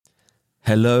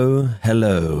Hello,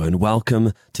 hello, and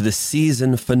welcome to the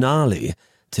season finale.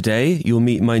 Today, you'll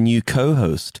meet my new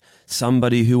co-host,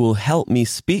 somebody who will help me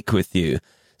speak with you.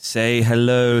 Say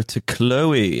hello to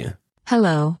Chloe.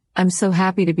 Hello, I'm so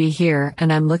happy to be here,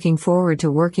 and I'm looking forward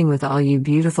to working with all you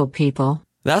beautiful people.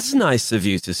 That's nice of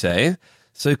you to say.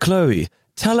 So, Chloe,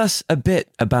 tell us a bit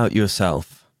about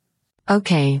yourself.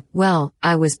 Okay, well,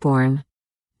 I was born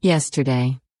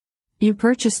yesterday. You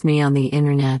purchased me on the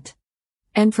internet.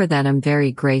 And for that I'm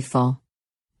very grateful.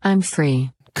 I'm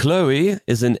free. Chloe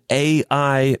is an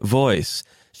AI voice.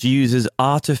 She uses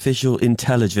artificial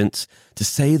intelligence to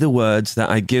say the words that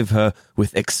I give her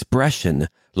with expression,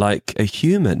 like a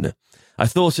human. I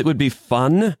thought it would be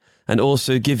fun and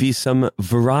also give you some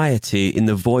variety in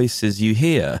the voices you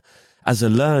hear. As a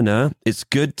learner, it's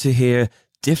good to hear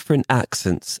different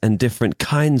accents and different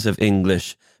kinds of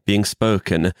English being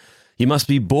spoken. You must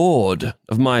be bored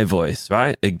of my voice,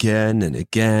 right? Again and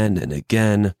again and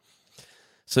again.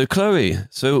 So, Chloe,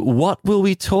 what will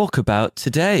we talk about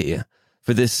today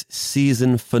for this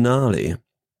season finale?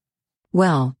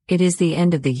 Well, it is the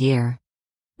end of the year.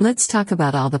 Let's talk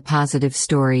about all the positive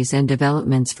stories and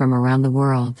developments from around the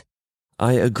world.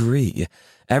 I agree.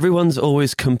 Everyone's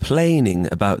always complaining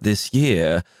about this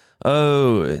year.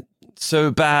 Oh, so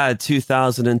bad,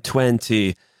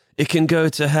 2020. It can go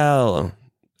to hell.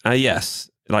 Yes,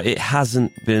 it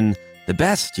hasn't been the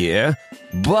best year,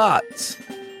 but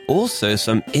also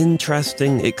some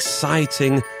interesting,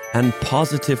 exciting, and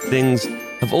positive things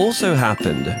have also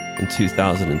happened in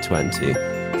 2020.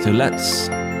 So let's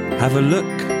have a look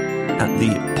at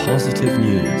the positive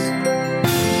news.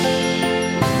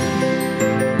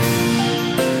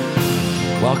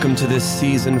 Welcome to this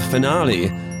season finale.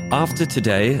 After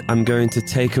today, I'm going to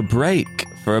take a break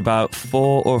for about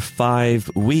 4 or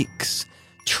 5 weeks.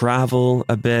 Travel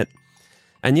a bit.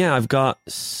 And yeah, I've got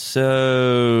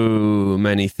so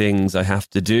many things I have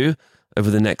to do over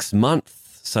the next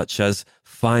month, such as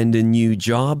find a new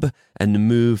job and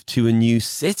move to a new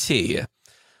city.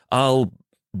 I'll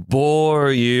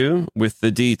bore you with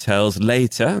the details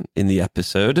later in the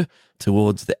episode,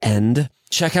 towards the end.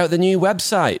 Check out the new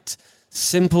website,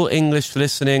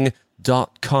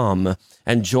 simpleEnglishListening.com,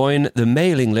 and join the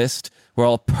mailing list where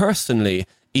I'll personally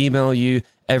email you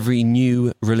every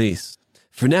new release.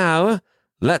 For now,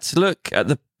 let's look at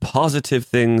the positive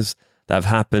things that have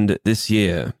happened this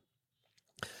year.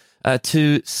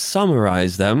 To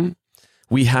summarize them,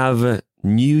 we have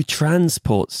new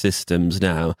transport systems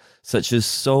now, such as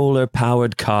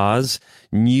solar-powered cars,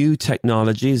 new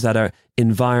technologies that are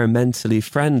environmentally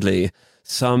friendly.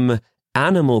 Some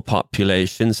animal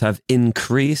populations have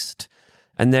increased,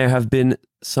 and there have been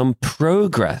some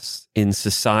progress in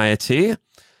society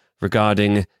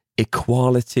regarding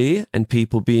equality and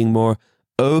people being more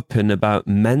open about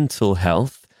mental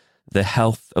health, the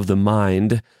health of the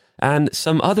mind, and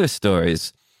some other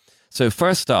stories. So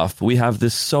first off, we have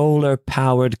the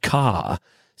solar-powered car.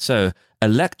 So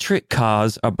electric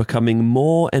cars are becoming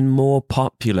more and more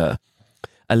popular.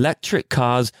 Electric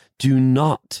cars do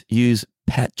not use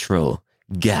petrol,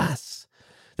 gas.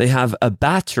 They have a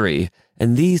battery,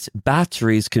 and these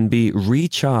batteries can be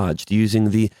recharged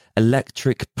using the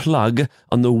electric plug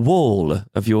on the wall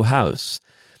of your house.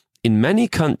 In many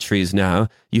countries now,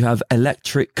 you have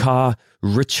electric car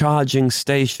recharging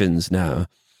stations now.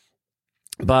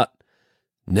 But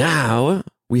now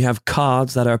we have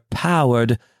cars that are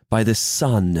powered by the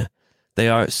sun. They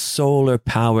are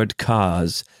solar-powered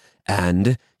cars,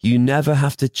 and you never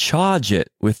have to charge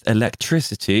it with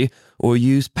electricity or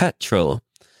use petrol.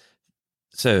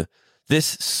 So,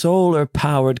 this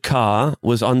solar-powered car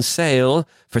was on sale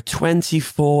for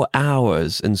 24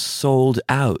 hours and sold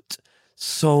out.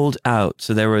 Sold out,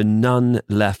 so there were none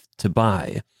left to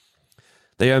buy.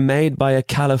 They are made by a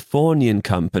Californian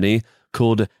company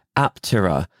called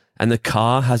Aptera, and the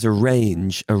car has a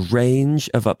range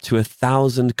of up to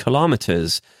 1,000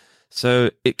 kilometers. So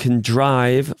it can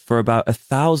drive for about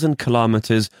 1,000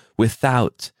 kilometers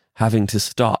without having to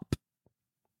stop.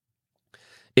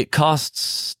 It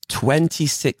costs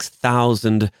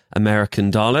 $26,000 American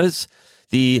dollars.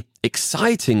 The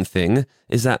exciting thing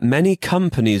is that many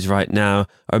companies right now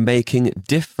are making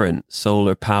different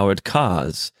solar-powered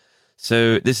cars.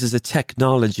 So this is a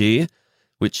technology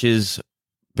which is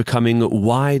becoming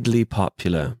widely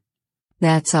popular.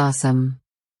 That's awesome.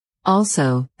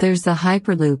 Also, there's the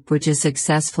Hyperloop, which is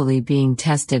successfully being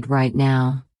tested right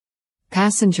now.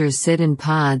 Passengers sit in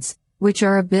pods, which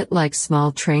are a bit like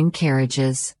small train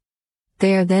carriages.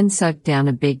 They are then sucked down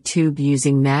a big tube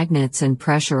using magnets and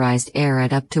pressurized air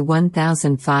at up to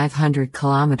 1,500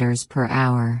 kilometers per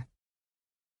hour.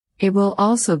 It will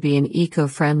also be an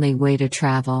eco-friendly way to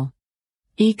travel.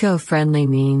 Eco-friendly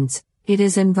means it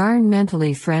is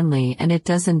environmentally friendly and it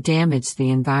doesn't damage the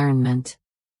environment.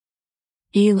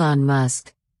 Elon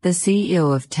Musk, the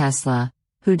CEO of Tesla,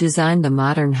 who designed the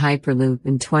modern Hyperloop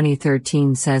in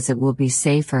 2013, says it will be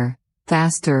safer,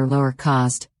 faster, lower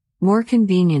cost, more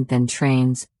convenient than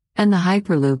trains, and the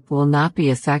Hyperloop will not be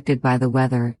affected by the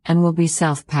weather and will be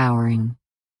self-powering.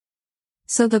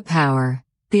 So the power,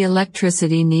 the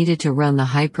electricity needed to run the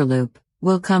Hyperloop,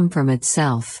 will come from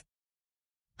itself.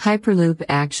 Hyperloop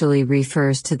actually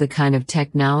refers to the kind of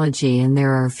technology, and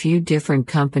there are a few different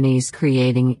companies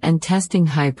creating and testing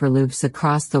Hyperloops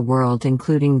across the world,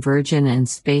 including Virgin and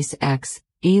SpaceX,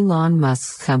 Elon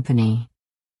Musk's company.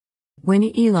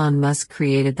 When Elon Musk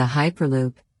created the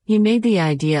Hyperloop, he made the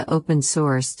idea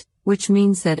open-sourced, which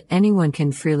means that anyone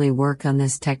can freely work on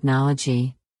this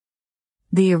technology.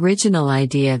 The original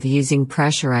idea of using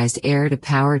pressurized air to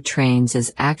power trains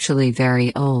is actually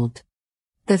very old.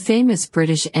 The famous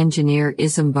British engineer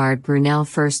Isambard Brunel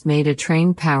first made a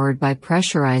train powered by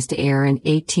pressurized air in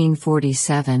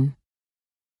 1847.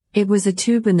 It was a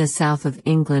tube in the south of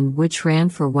England which ran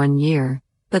for 1 year,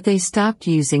 but they stopped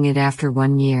using it after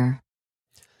 1 year.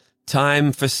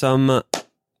 Time for some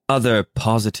other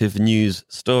positive news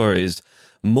stories.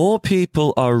 More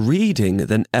people are reading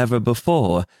than ever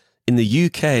before. In the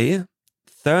UK,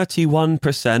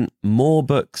 31% more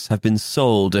books have been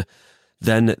sold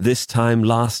than this time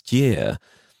last year.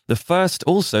 The first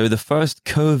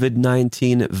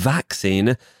COVID-19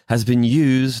 vaccine has been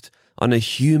used on a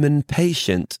human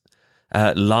patient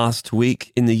last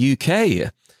week in the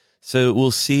UK. So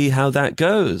we'll see how that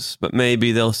goes, but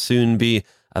maybe there'll soon be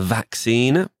a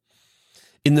vaccine.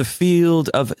 In the field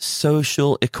of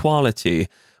social equality,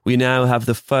 we now have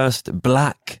the first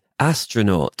black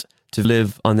astronaut to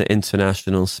live on the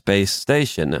International Space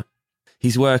Station.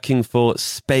 He's working for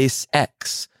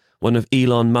SpaceX, one of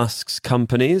Elon Musk's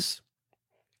companies.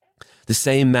 The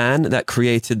same man that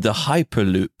created the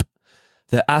Hyperloop.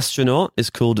 The astronaut is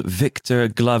called Victor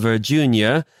Glover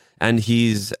Jr., and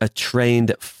he's a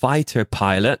trained fighter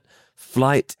pilot,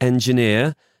 flight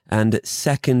engineer, and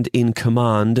second in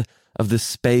command of the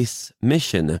space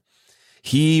mission.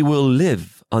 He will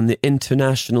live on the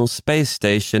International Space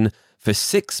Station for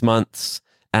 6 months,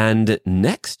 and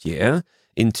next year,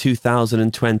 in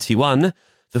 2021,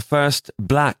 the first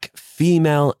black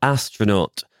female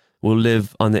astronaut will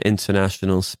live on the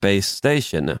International Space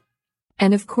Station.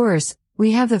 And of course,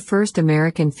 we have the first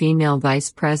American female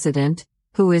vice president,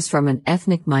 who is from an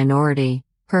ethnic minority.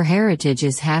 Her heritage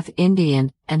is half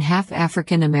Indian and half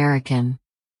African American.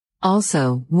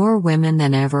 Also, more women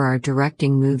than ever are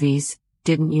directing movies,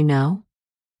 didn't you know?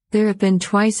 There have been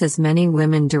twice as many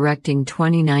women directing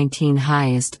 2019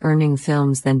 highest-earning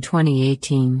films than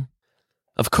 2018.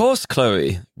 Of course,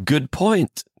 Chloe. Good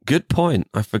point.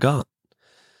 I forgot.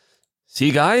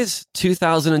 See, guys,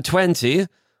 2020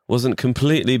 wasn't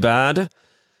completely bad.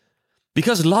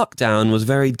 Because lockdown was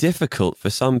very difficult for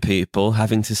some people,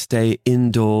 having to stay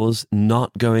indoors,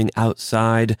 not going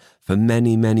outside for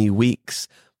many, many weeks,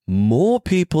 more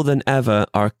people than ever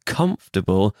are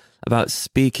comfortable about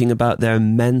speaking about their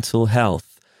mental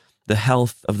health, the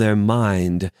health of their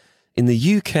mind. In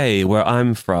the UK, where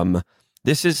I'm from,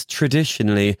 this is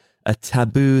traditionally a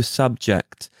taboo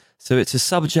subject, so it's a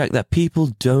subject that people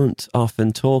don't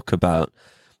often talk about.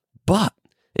 But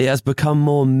it has become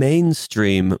more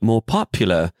mainstream, more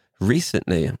popular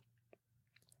recently.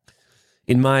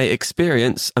 In my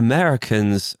experience,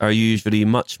 Americans are usually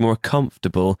much more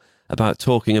comfortable about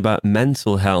talking about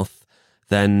mental health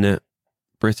than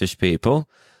British people.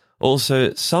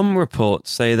 Also, some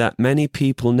reports say that many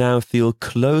people now feel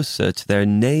closer to their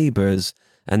neighbours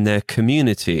and their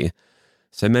community.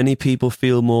 So many people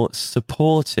feel more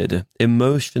supported,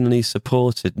 emotionally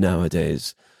supported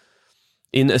nowadays.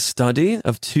 In a study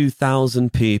of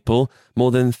 2,000 people,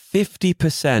 more than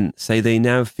 50% say they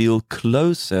now feel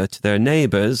closer to their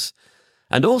neighbours,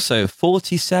 and also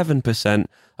 47%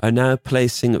 are now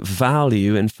placing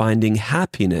value in finding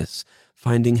happiness,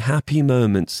 finding happy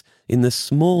moments in the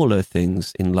smaller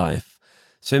things in life.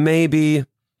 So maybe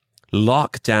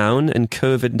lockdown and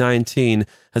COVID-19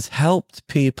 has helped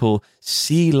people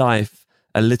see life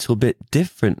a little bit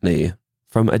differently,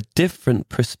 from a different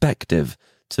perspective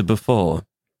to before.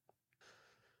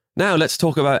 Now let's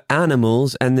talk about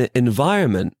animals and the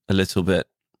environment a little bit.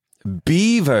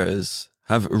 Beavers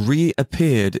have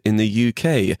reappeared in the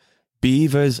UK.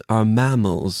 Beavers are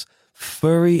mammals,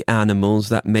 furry animals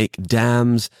that make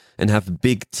dams and have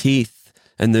big teeth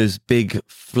and those big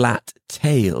flat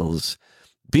tails.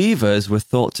 Beavers were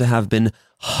thought to have been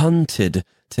hunted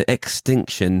to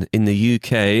extinction in the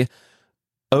UK,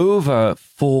 over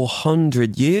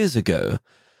 400 years ago.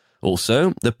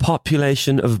 Also, the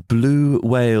population of blue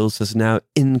whales has now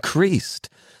increased.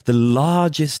 The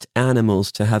largest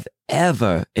animals to have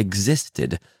ever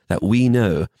existed that we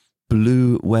know,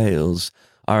 blue whales,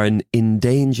 are an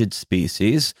endangered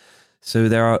species. So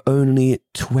there are only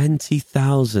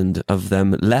 20,000 of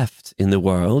them left in the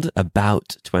world,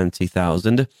 about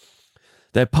 20,000.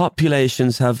 Their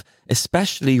populations have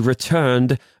especially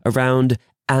returned around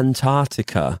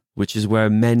Antarctica, which is where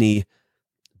many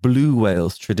blue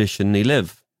whales traditionally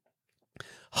live.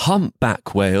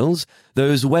 Humpback whales,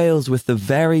 those whales with the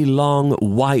very long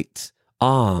white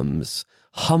arms,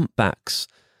 humpbacks,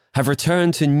 have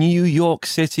returned to New York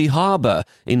City Harbor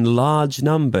in large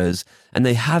numbers, and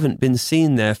they haven't been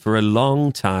seen there for a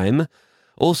long time.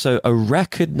 Also, a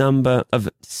record number of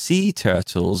sea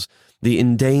turtles, the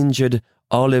endangered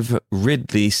olive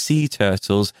ridley sea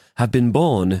turtles, have been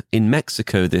born in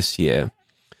Mexico this year.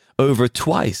 Over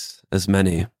twice as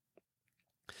many.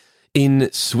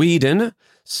 In Sweden,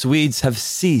 Swedes have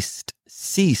ceased,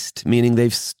 meaning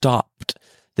they've stopped.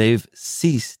 They've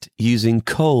ceased using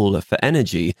coal for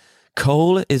energy.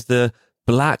 Coal is the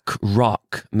black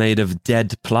rock made of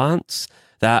dead plants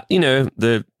that,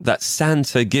 that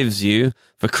Santa gives you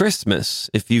for Christmas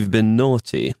if you've been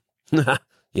naughty.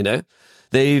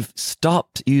 They've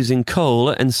stopped using coal,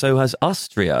 and so has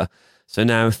Austria. So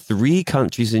now 3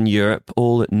 countries in Europe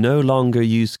all no longer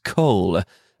use coal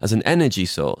as an energy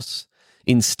source.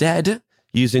 Instead,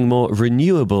 using more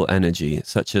renewable energy,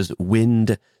 such as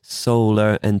wind,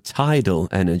 solar, and tidal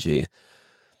energy.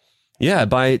 Yeah,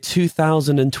 by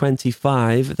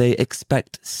 2025, they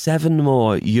expect 7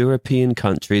 more European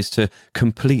countries to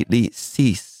completely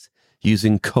cease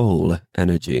using coal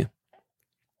energy.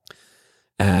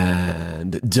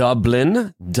 And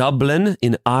Dublin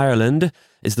in Ireland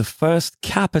is the first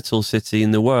capital city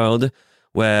in the world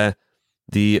where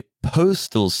the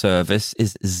postal service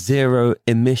is zero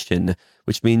emission,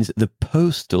 which means the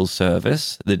postal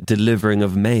service, the delivering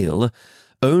of mail,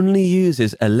 only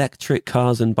uses electric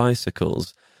cars and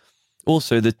bicycles.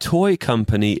 Also, the toy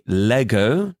company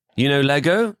Lego, you know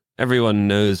Lego? Everyone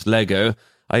knows Lego.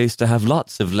 I used to have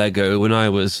lots of Lego when I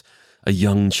was a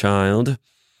young child.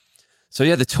 So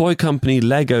yeah, the toy company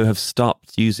Lego have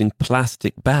stopped using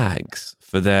plastic bags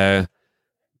for their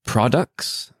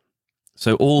products.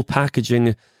 So all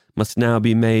packaging must now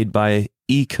be made by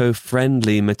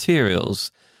eco-friendly materials.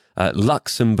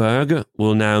 Luxembourg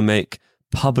will now make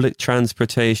public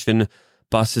transportation,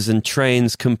 buses and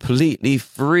trains completely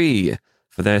free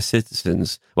for their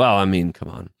citizens. Well, I mean, come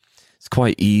on. It's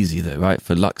quite easy though, right,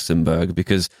 for Luxembourg,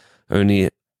 because only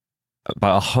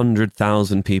about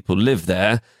 100,000 people live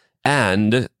there,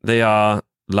 and they are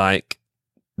like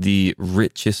the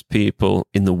richest people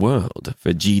in the world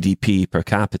for GDP per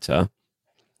capita.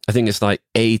 I think it's like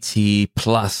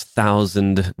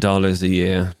 $80,000+ a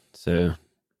year. So,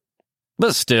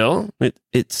 but still,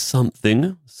 it's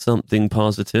something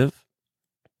positive.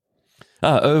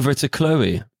 Over to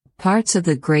Chloe. Parts of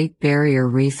the Great Barrier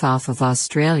Reef off of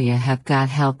Australia have got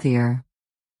healthier.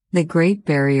 The Great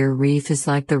Barrier Reef is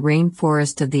like the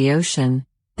rainforest of the ocean.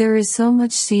 There is so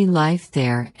much sea life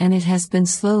there, and it has been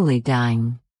slowly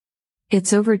dying.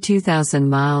 It's over 2,000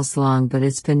 miles long, but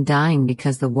it's been dying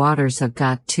because the waters have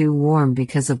got too warm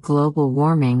because of global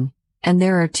warming, and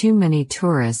there are too many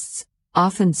tourists,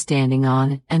 often standing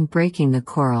on and breaking the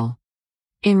coral.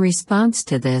 In response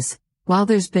to this, while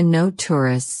there's been no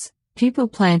tourists, people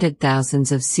planted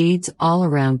thousands of seeds all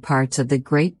around parts of the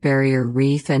Great Barrier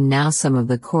Reef, and now some of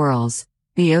the corals,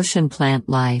 the ocean plant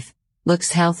life,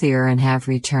 looks healthier and have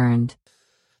returned.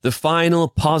 The final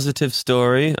positive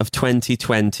story of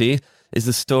 2020 is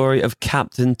the story of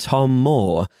Captain Tom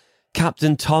Moore.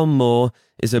 Captain Tom Moore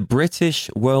is a British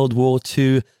World War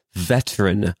II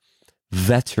veteran.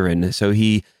 So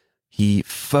he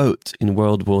fought in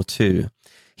World War II.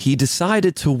 He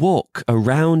decided to walk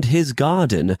around his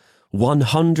garden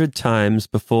 100 times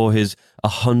before his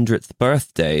 100th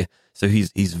birthday. So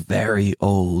he's very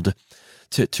old.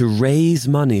 To raise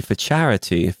money for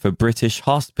charity for British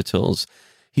hospitals.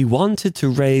 He wanted to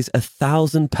raise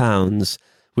 £1,000,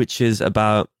 which is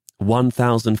about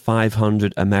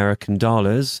 1,500 American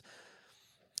dollars.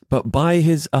 But by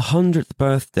his 100th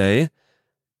birthday,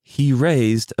 he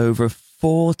raised over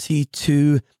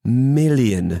 $42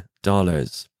 million.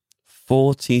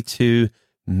 $42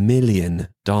 million.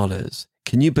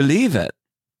 Can you believe it?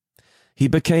 He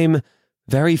became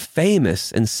very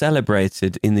famous and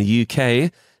celebrated in the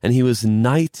UK, and he was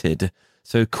knighted.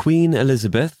 So Queen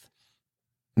Elizabeth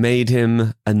made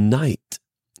him a knight,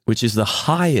 which is the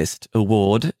highest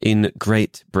award in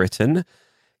Great Britain.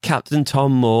 Captain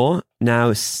Tom Moore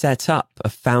now set up a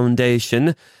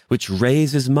foundation which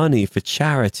raises money for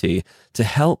charity to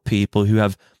help people who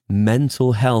have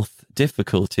mental health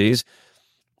difficulties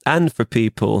and for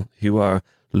people who are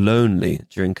lonely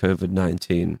during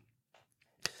COVID-19.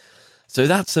 So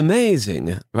that's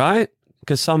amazing, right?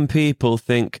 Because some people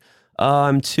think, oh,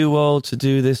 I'm too old to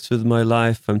do this with my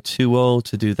life. I'm too old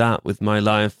to do that with my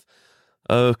life.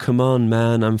 Oh, come on,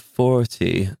 man, I'm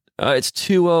 40. Oh, it's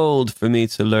too old for me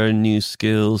to learn new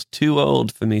skills. Too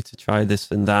old for me to try this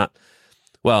and that.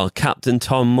 Well, Captain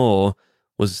Tom Moore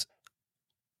was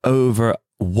over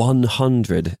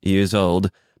 100 years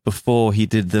old before he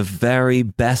did the very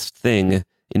best thing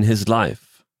in his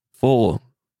life. For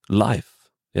life,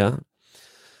 yeah?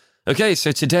 Okay,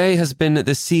 so today has been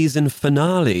the season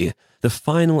finale, the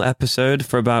final episode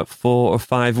for about 4 or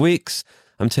 5 weeks.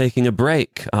 I'm taking a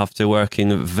break after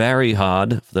working very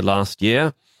hard for the last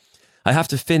year. I have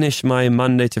to finish my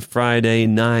Monday to Friday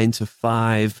 9 to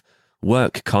 5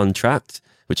 work contract,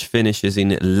 which finishes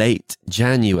in late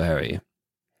January.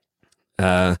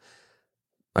 I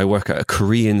work at a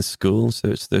Korean school, so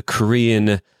it's the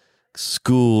Korean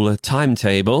school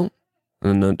timetable.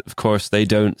 And of course, they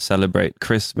don't celebrate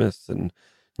Christmas and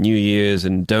New Year's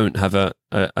and don't have a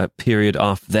period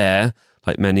off there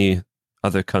like many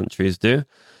other countries do.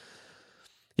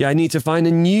 Yeah, I need to find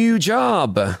a new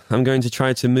job. I'm going to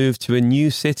try to move to a new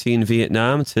city in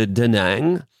Vietnam, to Da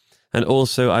Nang. And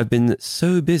also, I've been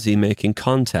so busy making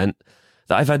content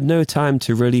that I've had no time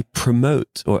to really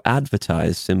promote or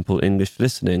advertise Simple English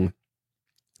Listening.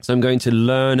 So I'm going to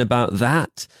learn about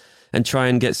that and try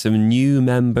and get some new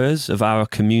members of our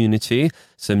community,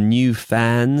 some new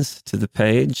fans to the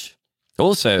page.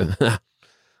 Also,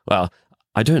 well,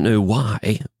 I don't know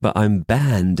why, but I'm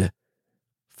banned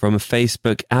from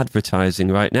Facebook advertising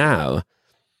right now.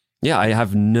 Yeah, I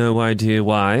have no idea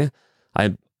why.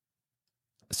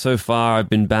 So far, I've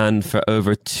been banned for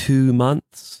over 2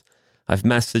 months. I've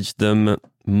messaged them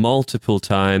multiple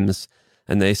times,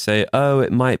 and they say, oh,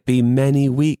 it might be many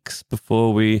weeks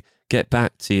before we get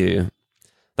back to you.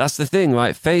 That's the thing,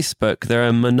 right? Facebook, they're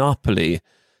a monopoly.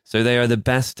 So they are the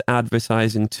best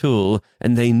advertising tool,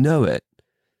 and they know it.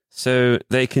 So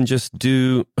they can just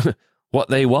do what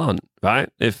they want, right?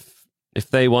 If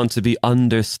they want to be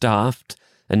understaffed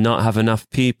and not have enough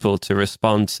people to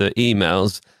respond to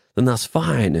emails, then that's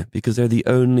fine, because they're the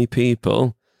only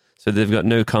people. So they've got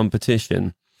no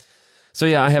competition. So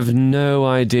yeah, I have no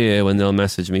idea when they'll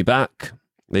message me back.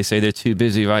 They say they're too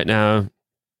busy right now.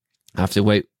 I have to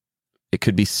wait. It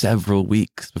could be several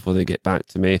weeks before they get back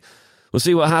to me. We'll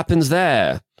see what happens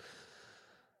there.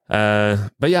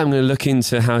 But yeah, I'm going to look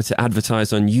into how to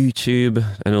advertise on YouTube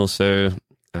and also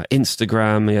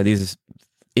Instagram. Yeah,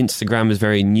 Instagram is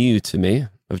very new to me.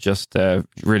 I've just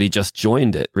really just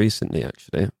joined it recently,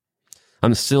 actually.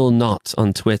 I'm still not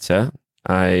on Twitter.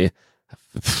 I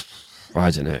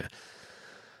don't know.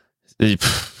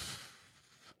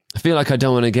 I feel like I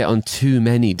don't want to get on too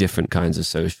many different kinds of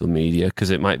social media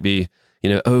because it might be,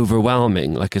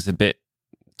 overwhelming, like it's a bit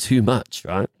too much,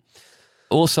 right?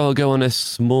 Also, I'll go on a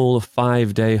small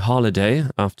 5-day holiday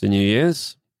after New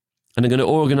Year's, and I'm going to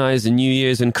organize a New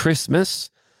Year's and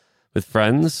Christmas with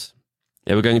friends.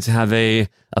 Yeah, we're going to have a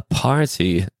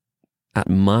party at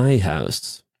my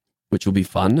house, which will be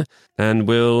fun, and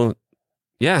we'll,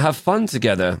 have fun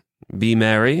together, be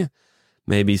merry,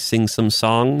 maybe sing some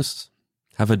songs,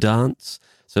 have a dance.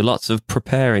 So lots of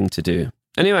preparing to do.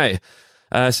 Anyway,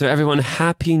 so everyone,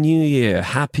 Happy New Year,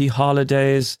 happy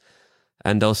holidays,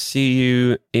 and I'll see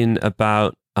you in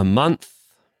about a month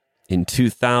in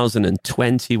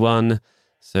 2021.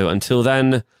 So until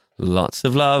then, lots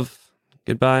of love.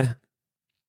 Goodbye.